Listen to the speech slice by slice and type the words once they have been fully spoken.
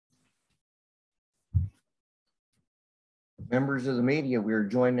Members of the media, we are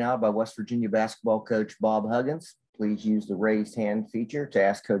joined now by West Virginia basketball coach Bob Huggins. Please use the raised hand feature to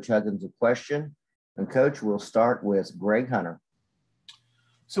ask Coach Huggins a question. And Coach, we'll start with Greg Hunter.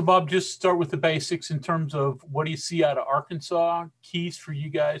 So Bob, just start with the basics in terms of what do you see out of Arkansas, keys for you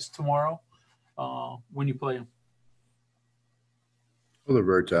guys tomorrow when you play them? Well, they're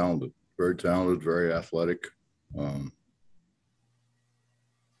very talented, very athletic.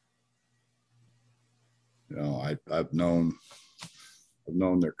 I've known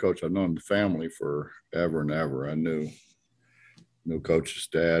their coach. I've known the family forever and ever. I knew Coach's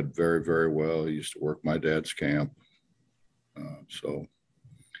dad very, very well. He used to work my dad's camp. So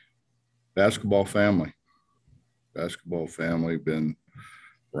basketball family, been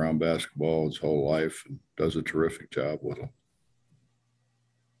around basketball his whole life and does a terrific job with them.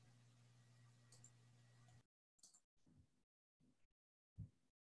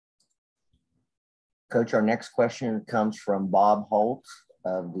 Coach, our next question comes from Bob Holt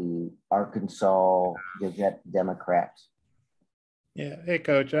of the Arkansas Gazette-Democrat. Yeah. Hey,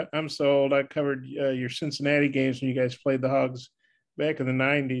 Coach, I'm so old. I covered your Cincinnati games when you guys played the Hogs back in the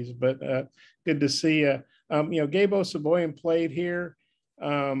 90s, but good to see you. Gabe Osaboyan played here,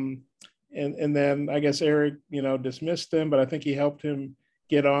 and then I guess Eric, dismissed him, but I think he helped him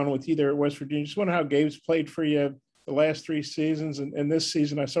get on with either at West Virginia. Just wonder how Gabe's played for you the last 3 seasons, and this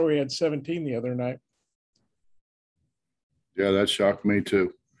season I saw he had 17 the other night. Yeah, that shocked me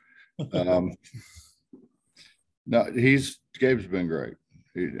too. No, Gabe's been great.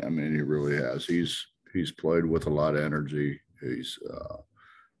 He really has. He's played with a lot of energy. He's,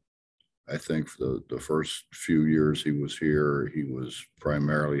 I think for the first few years he was here, he was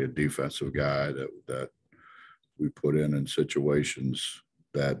primarily a defensive guy that we put in situations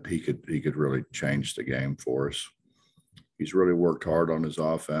that he could really change the game for us. He's really worked hard on his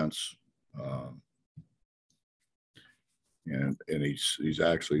offense. And he's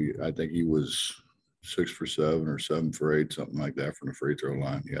actually, I think he was 6 for 7 or 7 for 8, something like that from the free throw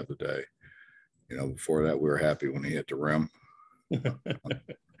line the other day. Before that, we were happy when he hit the rim. But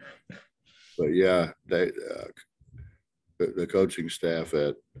yeah, the coaching staff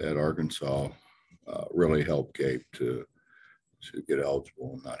at Arkansas really helped Gabe to get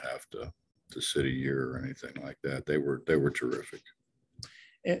eligible and not have to sit a year or anything like that. They were terrific.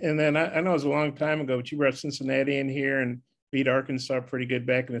 And then I know it was a long time ago, but you brought Cincinnati in here and beat Arkansas pretty good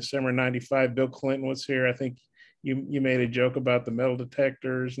back in the summer of '95. Bill Clinton was here. I think you made a joke about the metal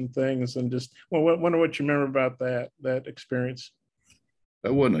detectors and things, and just wonder what you remember about that experience.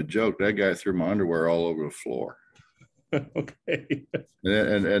 That wasn't a joke. That guy threw my underwear all over the floor. Okay.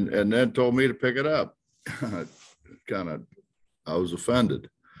 And then told me to pick it up. I was offended.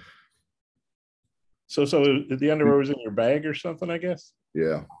 So the underwear was in your bag or something, I guess?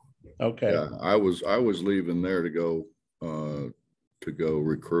 Yeah. Okay. Yeah, I was leaving there to go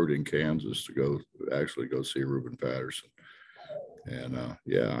recruit in Kansas to go see Reuben Patterson. And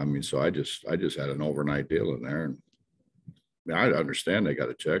so I just had an overnight deal in there, and I understand they got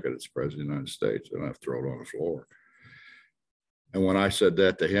to check it. It's the President of the United States, and I throw it on the floor. And when I said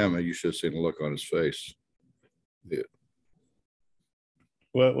that to him, you should have seen the look on his face. Yeah.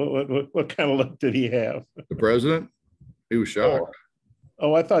 What kind of look did he have? The president? He was shocked.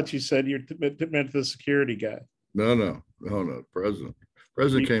 Oh, I thought you said you meant the security guy. No. President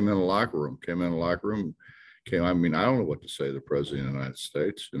came in the locker room. I don't know what to say to the President of the United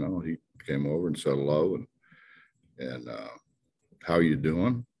States. He came over and said hello and how you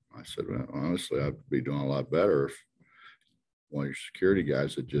doing? I said, well, honestly, I'd be doing a lot better if one of your security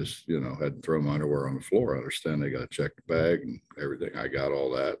guys had just, hadn't thrown my underwear on the floor. I understand they got to check the bag and everything. I got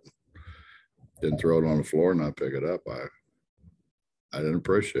all that. Didn't throw it on the floor and not pick it up. I didn't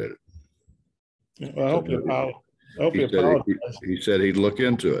appreciate it. Well, I hope you apologize. He said he'd look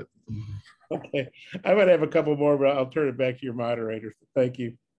into it. Okay. I might have a couple more, but I'll turn it back to your moderator. Thank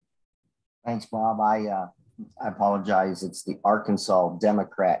you. Thanks, Bob. I apologize. It's the Arkansas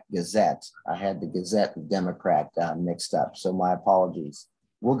Democrat Gazette. I had the Gazette and Democrat mixed up, so my apologies.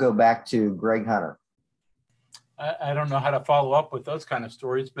 We'll go back to Greg Hunter. I don't know how to follow up with those kind of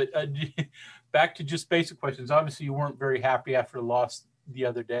stories, but back to just basic questions. Obviously, you weren't very happy after the loss the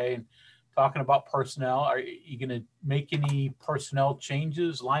other day. And talking about personnel, are you going to make any personnel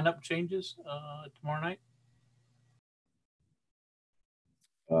changes, lineup changes tomorrow night?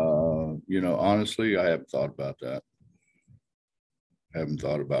 Honestly, I haven't thought about that. I haven't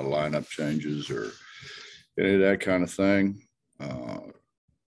thought about lineup changes or any of that kind of thing.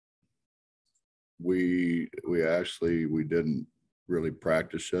 We didn't really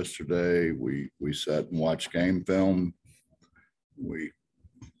practice yesterday. We sat and watched game film. We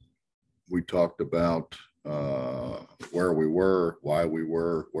talked about where we were, why we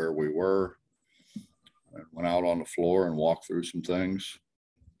were where we were. I went out on the floor and walked through some things,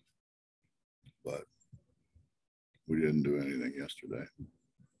 but we didn't do anything yesterday,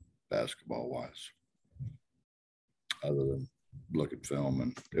 basketball wise, other than look at film.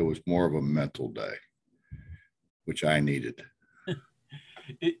 And it was more of a mental day, which I needed.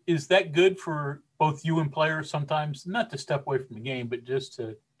 Is that good for both you and players sometimes, not to step away from the game, but just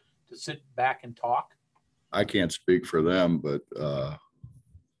to sit back and talk? I can't speak for them, but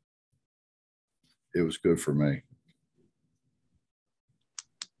it was good for me.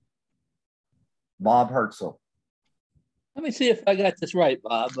 Bob Hertzel. Let me see if I got this right,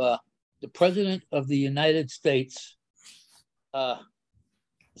 Bob. The President of the United States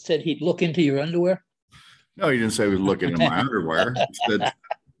said he'd look into your underwear. No, he didn't say he was looking in my underwear. He said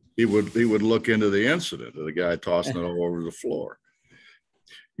he would look into the incident of the guy tossing it all over the floor.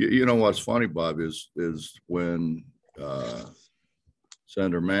 You know what's funny, Bob, is when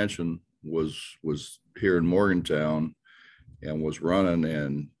Senator Manchin was here in Morgantown and was running,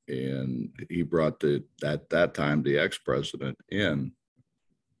 and he brought at that time the ex-president in,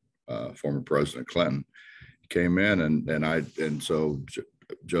 former President Clinton, came in, and so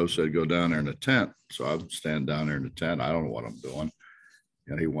Joe said, go down there in the tent. So I would stand down there in the tent. I don't know what I'm doing.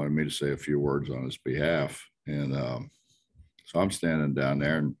 And he wanted me to say a few words on his behalf. And so I'm standing down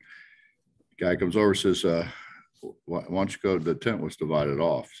there, and the guy comes over and says, why don't you go? The tent was divided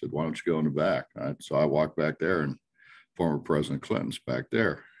off. He said, why don't you go in the back? Right? So I walked back there, and former President Clinton's back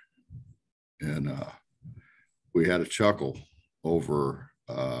there. And we had a chuckle over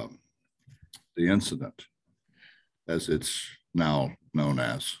the incident, as it's now known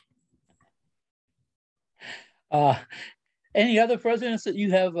as. Any other presidents that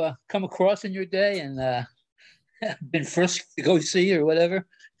you have come across in your day and been frisked to go see or whatever?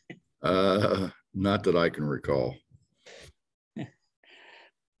 Not that I can recall.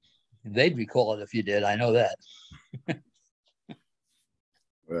 They'd recall it if you did. I know that.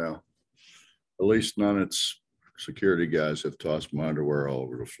 Well, at least none of its security guys have tossed my underwear all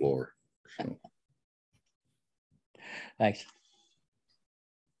over the floor. So. Thanks.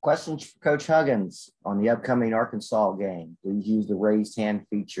 Questions for Coach Huggins on the upcoming Arkansas game. Please use the raised hand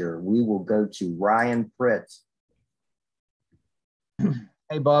feature. We will go to Ryan Pritt.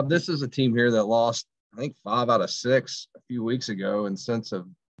 Hey, Bob, this is a team here that lost, I think, 5 out of 6 a few weeks ago, and since have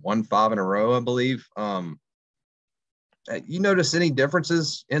won 5 in a row, I believe. You notice any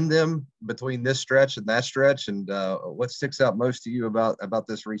differences in them between this stretch and that stretch? And what sticks out most to you about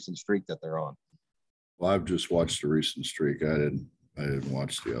this recent streak that they're on? Well, I've just watched the recent streak. I didn't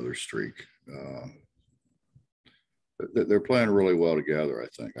watch the other streak. They're playing really well together. I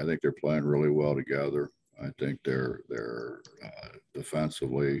think they're playing really well together. I think they're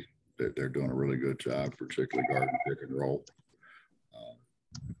defensively, they're doing a really good job, particularly guarding pick and roll.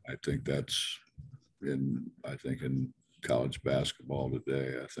 I think that's in college basketball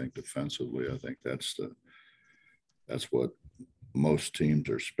today. I think defensively, I think that's what most teams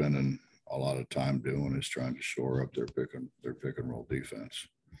are spending a lot of time doing, is trying to shore up their pick and roll defense.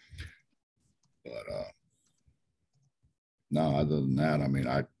 But no, other than that, I mean,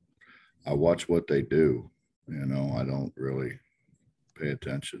 I watch what they do. You know, I don't really pay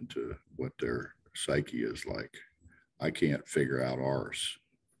attention to what their psyche is like. I can't figure out ours,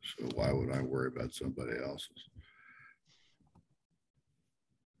 so why would I worry about somebody else's?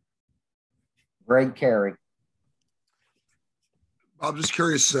 Greg Carey. I'm just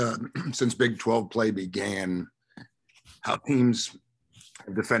curious, since Big 12 play began, how teams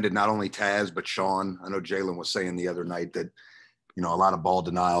have defended not only Taz, but Sean. I know Jalen was saying the other night that, you know, a lot of ball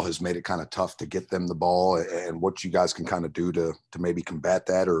denial has made it kind of tough to get them the ball, and what you guys can kind of do to maybe combat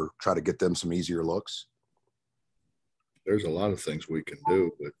that or try to get them some easier looks. There's a lot of things we can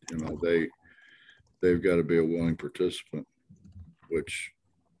do, but, you know, they've got to be a willing participant, which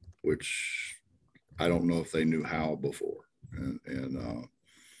I don't know if they knew how before. And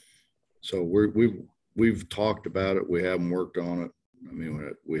so we've talked about it. We haven't worked on it. I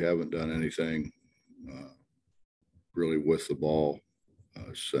mean, we haven't done anything really with the ball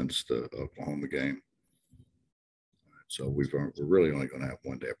since the Oklahoma game. So we're really only going to have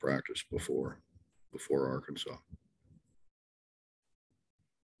one day of practice before Arkansas.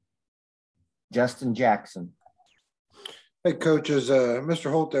 Justin Jackson. Hey, Coach, as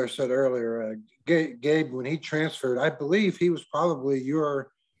Mr. Holt there said earlier, Gabe, when he transferred, I believe he was probably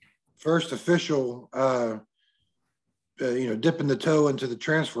your first official, dipping the toe into the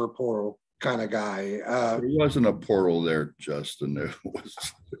transfer portal kind of guy. There wasn't a portal there, Justin. There was.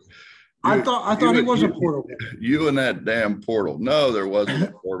 I thought he was a portal. You and that damn portal. No, there wasn't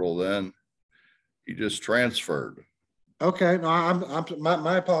a portal then. He just transferred. Okay, no,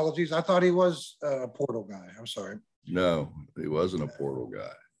 my apologies. I thought he was a portal guy. I'm sorry. No, he wasn't a portal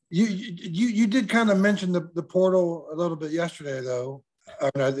guy. You did kind of mention the portal a little bit yesterday, though.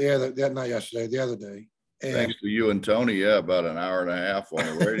 No, not yesterday, the other day. And, thanks to you and Tony, yeah, about an hour and a half on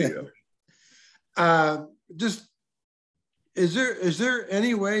the radio. Just is there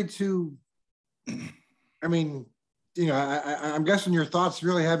any way to? I mean, I'm guessing your thoughts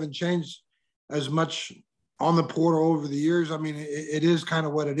really haven't changed as much on the portal over the years. I mean, it is kind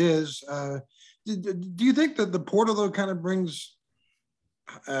of what it is. Do you think that the portal though kind of brings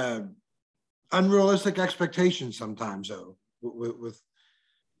unrealistic expectations sometimes though, with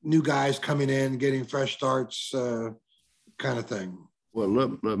new guys coming in, getting fresh starts, kind of thing? Well,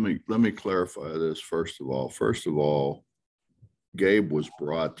 let me clarify this first of all. First of all, Gabe was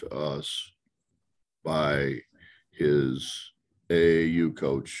brought to us by his AAU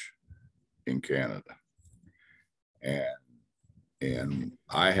coach in Canada. And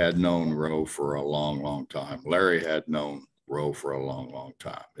I had known Roe for a long, long time. Larry had known Roe for a long, long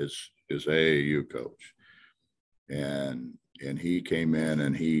time, his AAU coach. And he came in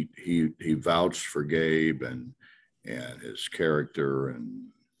and he vouched for Gabe and his character and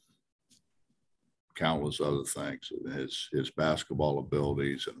countless other things, his basketball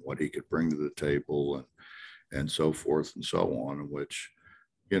abilities and what he could bring to the table and so forth and so on, which,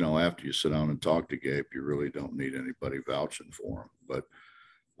 after you sit down and talk to Gabe, you really don't need anybody vouching for him. But,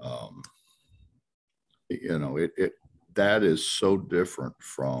 that is so different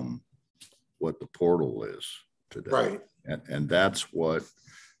from what the portal is today. Right. And that's what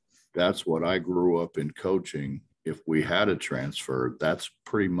I grew up in coaching. If we had a transfer, that's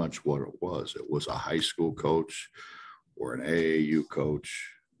pretty much what it was. It was a high school coach or an AAU coach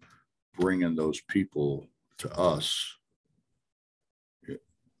bringing those people to us.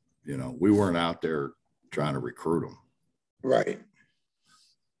 We weren't out there trying to recruit them. Right.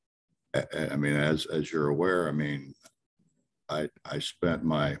 I mean, as you're aware, I mean, I spent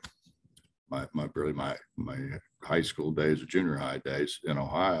my high school days, or junior high days in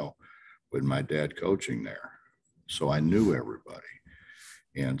Ohio with my dad coaching there. So I knew everybody.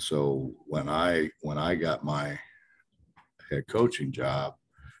 And so when I got my head coaching job,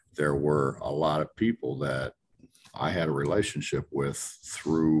 there were a lot of people that I had a relationship with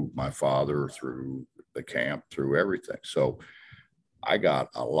through my father, through the camp, through everything. So I got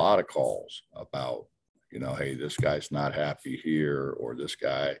a lot of calls about, hey, this guy's not happy here, or this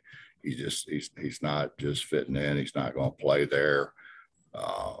guy, he's not just fitting in. He's not going to play there.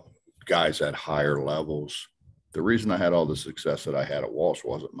 Guys at higher levels. The reason I had all the success that I had at Walsh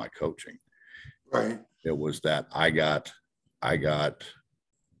wasn't my coaching. Right. It was that I got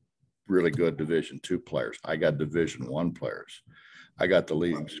really good Division II players. I got Division I players. I got the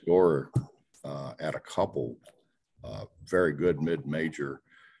leading scorer at a couple very good mid-major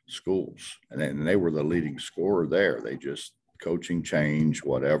schools, and they were the leading scorer there. They just coaching change,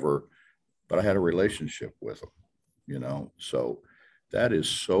 whatever, but I had a relationship with them, So that is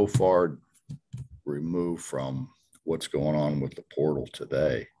so far removed from what's going on with the portal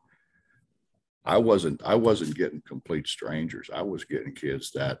today. I wasn't getting complete strangers. I was getting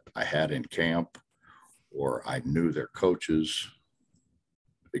kids that I had in camp, or I knew their coaches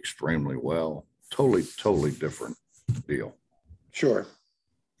extremely well. Totally different deal. Sure.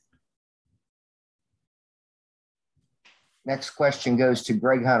 Next question goes to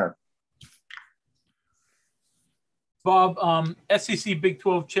Greg Hunter. Bob, SEC Big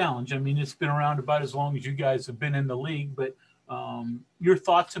 12 Challenge. I mean, it's been around about as long as you guys have been in the league, but your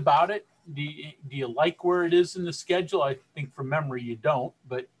thoughts about it? Do you like where it is in the schedule? I think from memory you don't,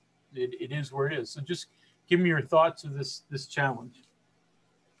 but it is where it is. So just give me your thoughts of this challenge.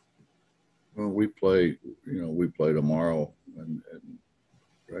 Well, we play tomorrow, and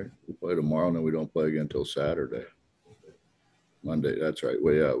right, we play tomorrow, and then we don't play again until Saturday. Monday, that's right.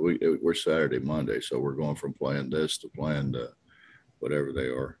 We're Saturday, Monday, so we're going from playing this to playing whatever they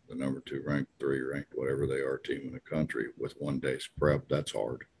are, the number 2 ranked, 3 ranked, whatever they are, team in the country with 1 day's prep. That's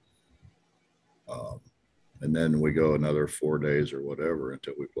hard. And then we go another 4 days or whatever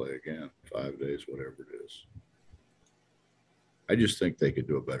until we play again, 5 days, whatever it is. I just think they could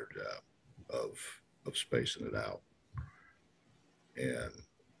do a better job of spacing it out, and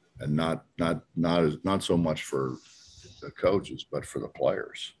not so much for the coaches, but for the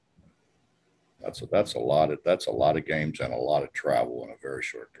players. That's a lot of games and a lot of travel in a very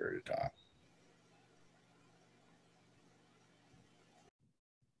short period of time.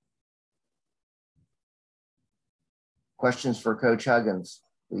 Questions for Coach Huggins?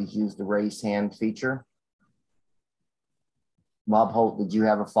 Please use the raise hand feature. Bob Holt, did you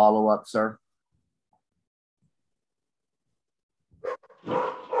have a follow-up, sir?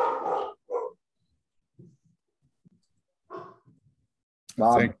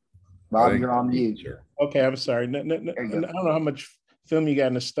 Bob, think- Bob, you're on mute. Sure. Okay, I'm sorry. No, There you I go. don't know how much film you got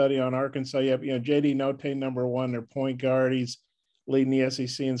in the study on Arkansas. You have, JD Note, number 1, their point guard. He's leading the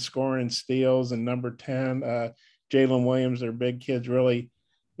SEC in scoring and steals. And number 10, Jalen Williams, their big kid's really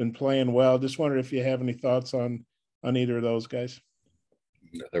been playing well. Just wondered if you have any thoughts on either of those guys.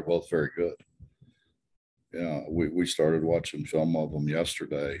 Yeah, they're both very good. Yeah, we started watching film of them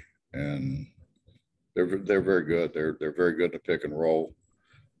yesterday, and they're very good. They're very good to pick and roll.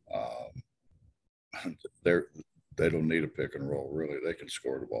 They don't need a pick and roll, really. They can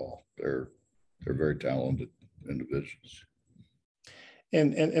score the ball. They're very talented individuals.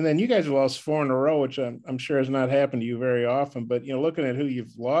 And then you guys have lost 4 in a row, which I'm sure has not happened to you very often. But looking at who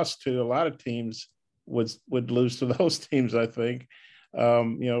you've lost to, a lot of teams would lose to those teams, I think.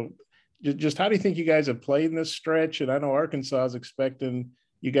 Just how do you think you guys have played in this stretch? And I know Arkansas is expecting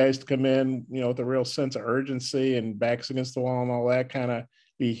you guys to come in, with a real sense of urgency and backs against the wall and all that, kind of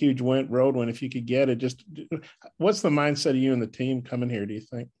be a huge road win if you could get it. Just what's the mindset of you and the team coming here, do you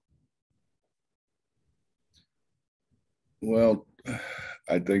think? Well,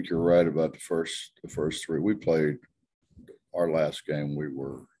 I think you're right about the first 3. We played our last game. We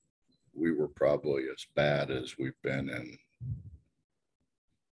were probably as bad as we've been in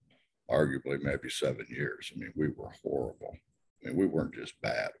arguably maybe 7 years. I mean, we were horrible. I mean, we weren't just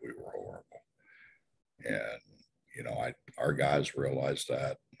bad, we were horrible. And, our guys realized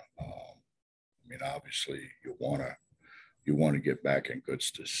that. I mean, obviously you want to get back in good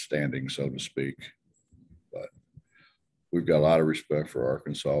standing, so to speak. But we've got a lot of respect for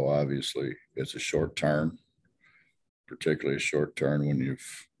Arkansas. Obviously, it's a short term, particularly a short term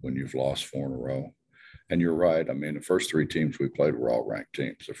when you've lost 4 in a row. And you're right. I mean, the first 3 teams we played were all ranked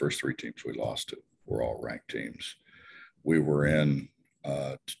teams. The first 3 teams we lost to were all ranked teams. We were in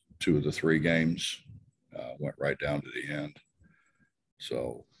 2 of the 3 games, went right down to the end.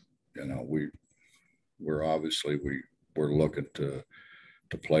 So, we're obviously we're looking to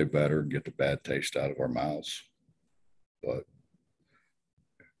play better and get the bad taste out of our mouths. But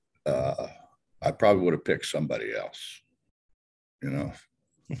I probably would have picked somebody else,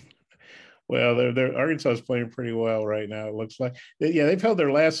 Well, they're Arkansas is playing pretty well right now. It looks like, they've held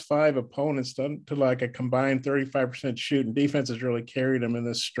their last 5 opponents to like a combined 35% shooting. Defense has really carried them in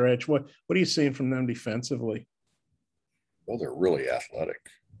this stretch. What are you seeing from them defensively? Well, they're really athletic.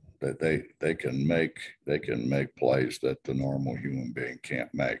 That they can make plays that the normal human being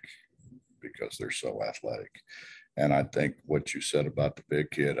can't make because they're so athletic. And I think what you said about the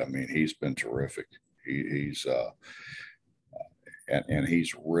big kid, I mean, he's been terrific. He's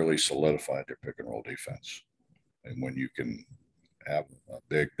he's really solidified their pick and roll defense. And when you can have a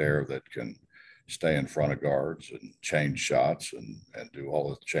big there that can stay in front of guards and change shots and do all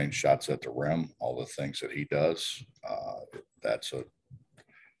the change shots at the rim, all the things that he does,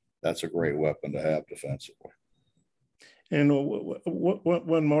 that's a great weapon to have defensively. And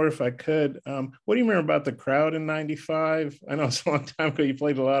one more, if I could, what do you remember about the crowd in '95? I know it's a long time ago. You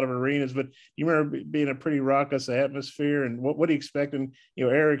played a lot of arenas, but you remember being a pretty raucous atmosphere. And what are you expecting?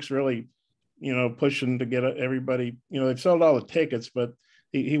 Eric's really, pushing to get everybody. They've sold all the tickets, but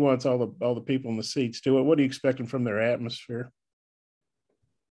he wants all the people in the seats too. What are you expecting from their atmosphere?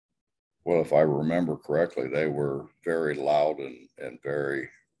 Well, if I remember correctly, they were very loud and very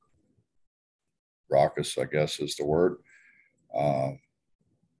raucous, I guess is the word.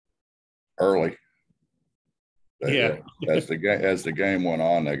 Early. As the game went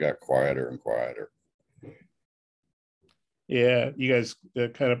on, they got quieter and quieter. Yeah, you guys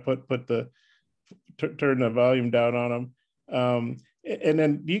kind of turn the volume down on them. And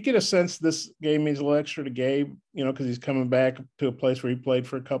then do you get a sense this game means a little extra to Gabe, because he's coming back to a place where he played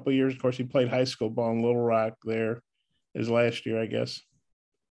for a couple of years. Of course, he played high school ball in Little Rock there his last year, I guess.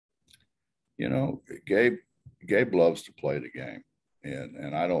 Gabe loves to play the game.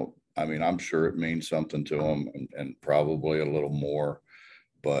 And I'm sure it means something to him and probably a little more,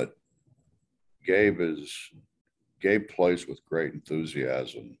 but Gabe plays with great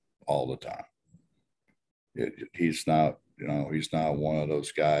enthusiasm all the time. He's not one of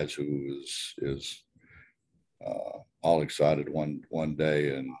those guys who is all excited one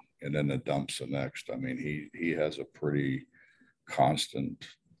day and then the dumps the next. I mean, he has a pretty constant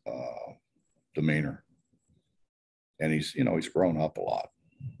demeanor, and he's grown up a lot.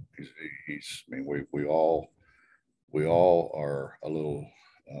 We all are a little,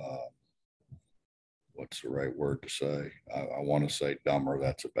 what's the right word to say? I want to say dumber.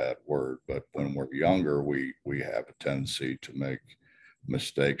 That's a bad word. But when we're younger, we have a tendency to make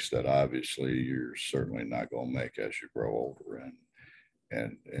mistakes that obviously you're certainly not going to make as you grow older.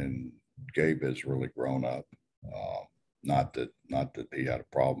 And Gabe has really grown up. Not that he had a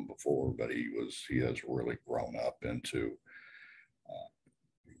problem before, but he has really grown up into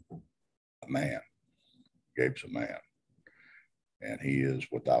a man. Gabe's a man, and he is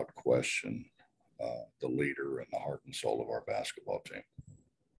without question the leader and the heart and soul of our basketball team.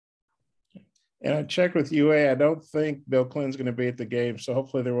 And I checked with UA. I don't think Bill Clinton's going to be at the game, so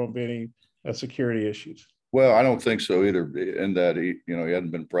hopefully there won't be any security issues. Well, I don't think so either, in that he hadn't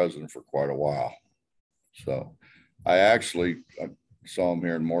been president for quite a while. So I saw him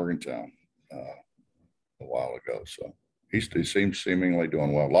here in Morgantown a while ago. So he seems seemingly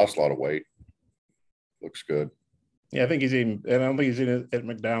doing well. Lost a lot of weight. Looks good. Yeah, I think he's eating, and I don't think he's eating at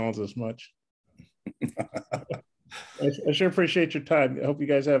McDonald's as much. I sure appreciate your time. I hope you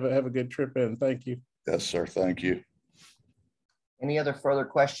guys have a good trip in. Thank you. Yes, sir. Thank you. Any other further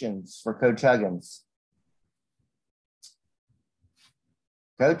questions for Coach Huggins?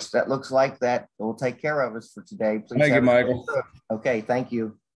 Coach, that looks like that will take care of us for today. Please. Thank you, Michael. Okay, thank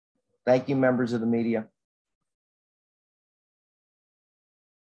you. Thank you, members of the media.